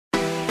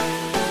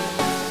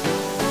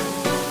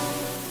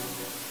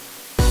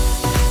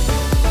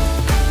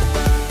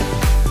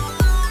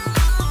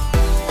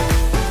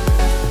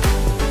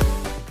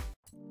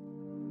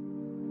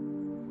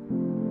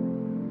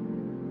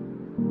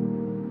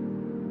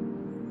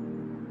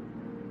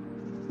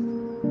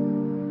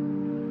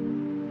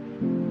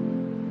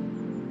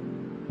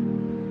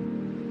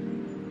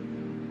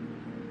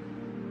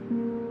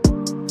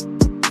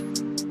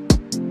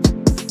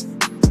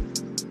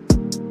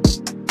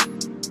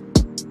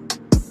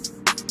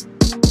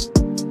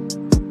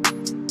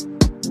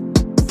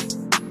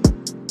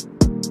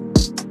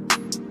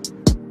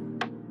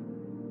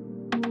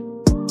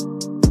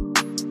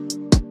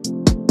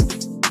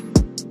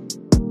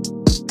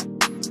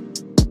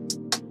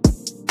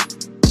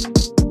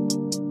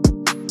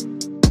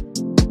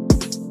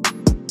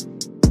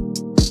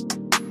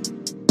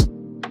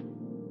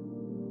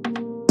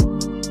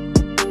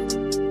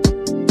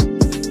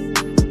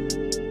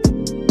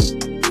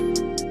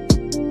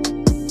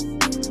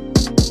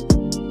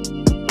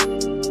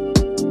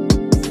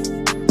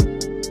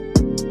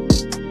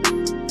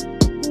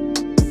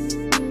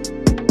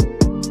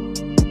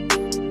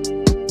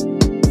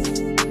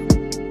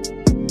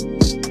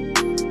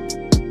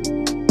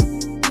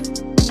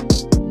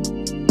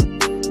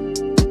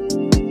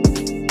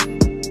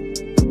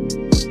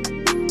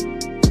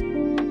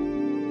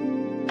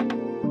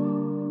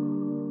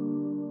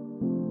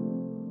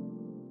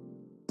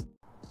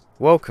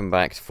Welcome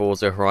back to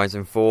Forza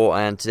Horizon 4,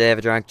 and today I have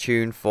a drag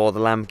tune for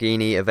the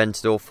Lamborghini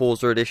Aventador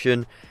Forza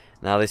edition.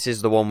 Now this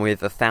is the one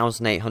with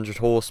 1,800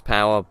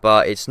 horsepower,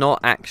 but it's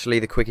not actually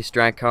the quickest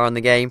drag car in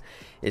the game.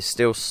 It's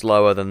still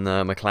slower than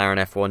the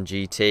McLaren F1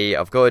 GT.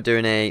 I've got it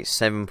doing a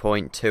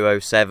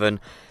 7.207.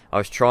 I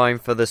was trying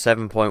for the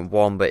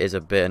 7.1, but it's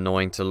a bit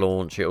annoying to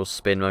launch. It'll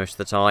spin most of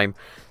the time.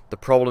 The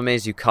problem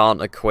is you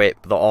can't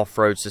equip the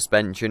off-road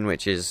suspension,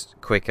 which is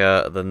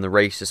quicker than the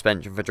race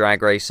suspension for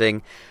drag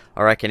racing.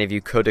 I reckon if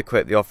you could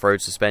equip the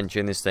off-road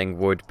suspension, this thing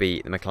would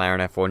beat the McLaren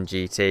F1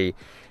 GT.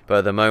 But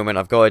at the moment,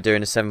 I've got it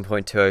doing a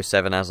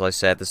 7.207, as I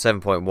said. The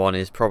 7.1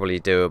 is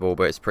probably doable,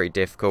 but it's pretty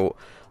difficult.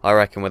 I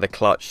reckon with a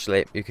clutch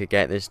slip, you could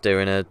get this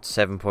doing a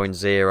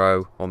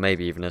 7.0, or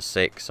maybe even a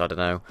 6, I don't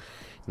know.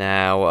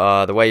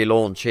 Now, the way you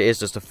launch it is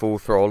just a full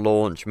throttle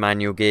launch,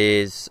 manual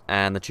gears,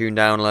 and the tune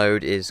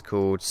download is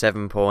called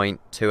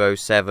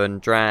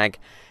 7.207 drag,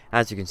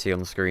 as you can see on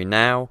the screen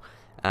now.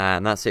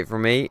 And that's it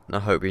from me, and I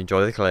hope you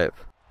enjoy the clip.